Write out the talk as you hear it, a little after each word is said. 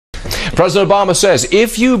President Obama says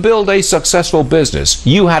if you build a successful business,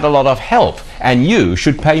 you had a lot of help and you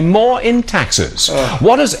should pay more in taxes.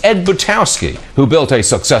 What does Ed Butowsky, who built a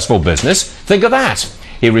successful business, think of that?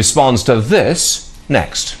 He responds to this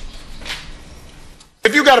next.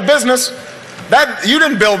 If you got a business, that you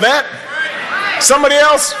didn't build that. Somebody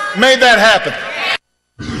else made that happen.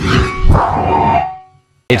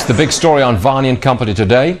 It's the big story on Varney & Company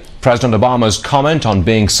today. President Obama's comment on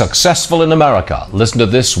being successful in America. Listen to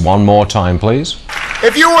this one more time, please.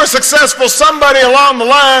 If you were successful, somebody along the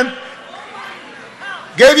line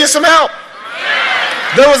gave you some help.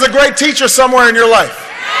 There was a great teacher somewhere in your life.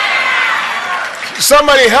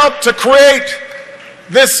 Somebody helped to create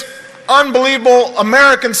this unbelievable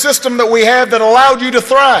American system that we have that allowed you to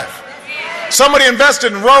thrive. Somebody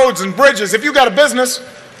invested in roads and bridges. If you got a business,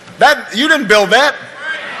 that you didn't build that.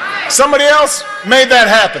 Somebody else made that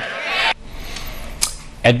happen.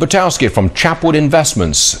 Ed Butowsky from Chapwood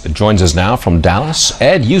Investments joins us now from Dallas.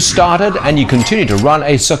 Ed, you started and you continue to run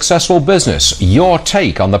a successful business. Your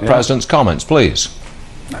take on the president's comments, please.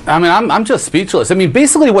 I mean, I'm just speechless. I mean,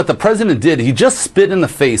 basically what the president did, he just spit in the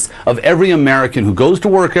face of every American who goes to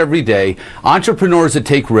work every day, entrepreneurs that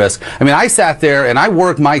take risks. I mean, I sat there and I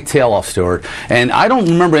worked my tail off, Stuart, and I don't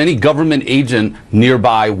remember any government agent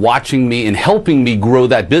nearby watching me and helping me grow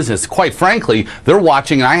that business. Quite frankly, they're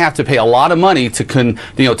watching and I have to pay a lot of money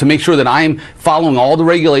to make sure that I'm following all the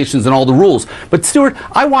regulations and all the rules. But Stuart,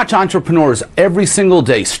 I watch entrepreneurs every single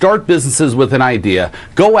day start businesses with an idea,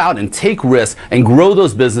 go out and take risks and grow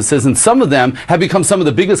those businesses, and some of them have become some of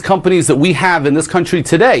the biggest companies that we have in this country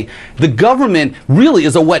today. The government really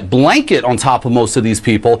is a wet blanket on top of most of these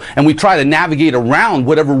people, and we try to navigate around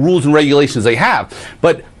whatever rules and regulations they have.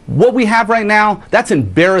 But what we have right now, that's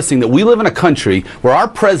embarrassing that we live in a country where our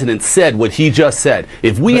president said what he just said.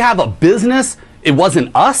 If we have a business, it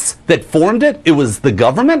wasn't us that formed it, it was the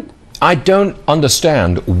government. I don't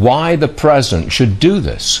understand why the president should do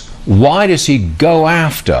this. Why does he go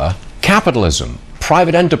after capitalism,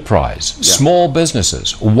 private enterprise, small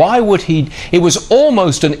businesses? Why would he? It was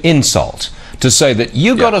almost an insult to say that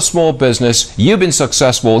you got a small business, you've been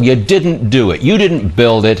successful, you didn't do it, you didn't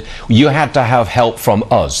build it, you had to have help from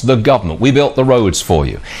us, the government. We built the roads for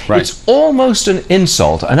you. Right. It's almost an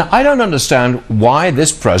insult, and I don't understand why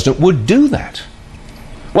this president would do that.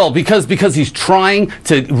 Well, because he's trying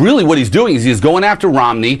to, really what he's doing is he's going after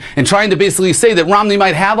Romney and trying to basically say that Romney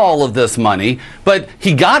might have all of this money, but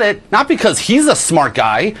he got it not because he's a smart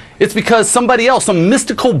guy, it's because somebody else, some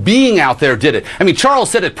mystical being out there did it. I mean, Charles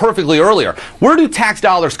said it perfectly earlier. Where do tax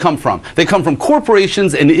dollars come from? They come from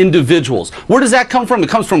corporations and individuals. Where does that come from? It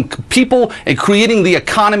comes from people and creating the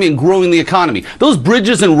economy and growing the economy. Those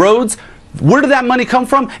bridges and roads, where did that money come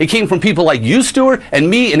from? It came from people like you, Stuart, and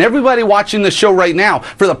me, and everybody watching this show right now.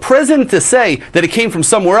 For the president to say that it came from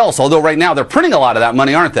somewhere else, although right now they're printing a lot of that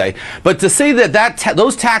money, aren't they? But to say that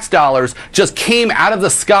those tax dollars just came out of the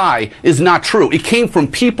sky is not true. It came from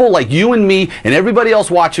people like you and me and everybody else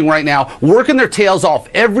watching right now, working their tails off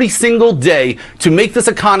every single day to make this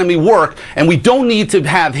economy work, and we don't need to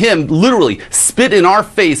have him literally spit in our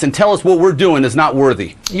face and tell us what we're doing is not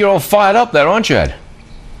worthy. You're all fired up there, aren't you, Ed?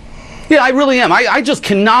 Yeah, I really am. I just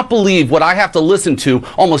cannot believe what I have to listen to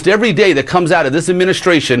almost every day that comes out of this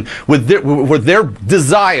administration with their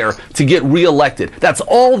desire to get reelected. That's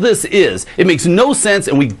all this is. It makes no sense,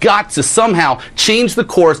 and we got to somehow change the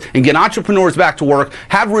course and get entrepreneurs back to work,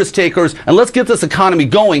 have risk takers, and let's get this economy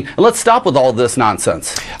going, and let's stop with all this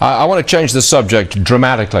nonsense. I want to change the subject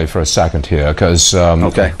dramatically for a second here, because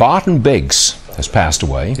Barton Biggs has passed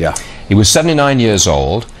away. Yeah. He was 79 years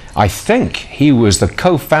old. I think he was the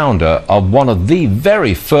co-founder of one of the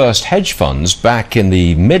very first hedge funds back in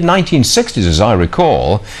the mid-1960s, as I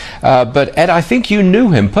recall. But Ed, I think you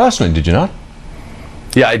knew him personally, did you not?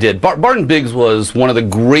 Yeah, I did. Barton Biggs was one of the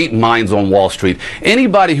great minds on Wall Street.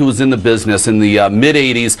 Anybody who was in the business in the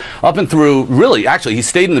mid-'80s up and through, really, actually, he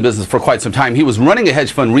stayed in the business for quite some time. He was running a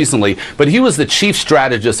hedge fund recently, but he was the chief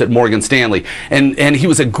strategist at Morgan Stanley. And he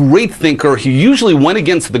was a great thinker. He usually went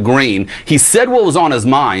against the grain. He said what was on his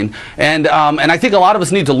mind. And I think a lot of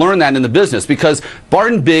us need to learn that in the business, because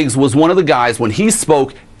Barton Biggs was one of the guys, when he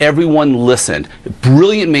spoke, everyone listened.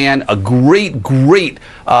 Brilliant man, a great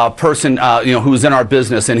person, who was in our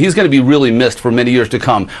business, and he's going to be really missed for many years to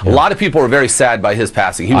come. Yeah. A lot of people are very sad by his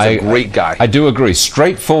passing. He was a great guy. I do agree.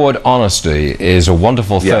 Straightforward honesty is a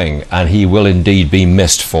wonderful thing, and he will indeed be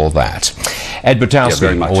missed for that. Ed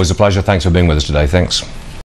Butowsky, always a pleasure. Thanks for being with us today. Thanks.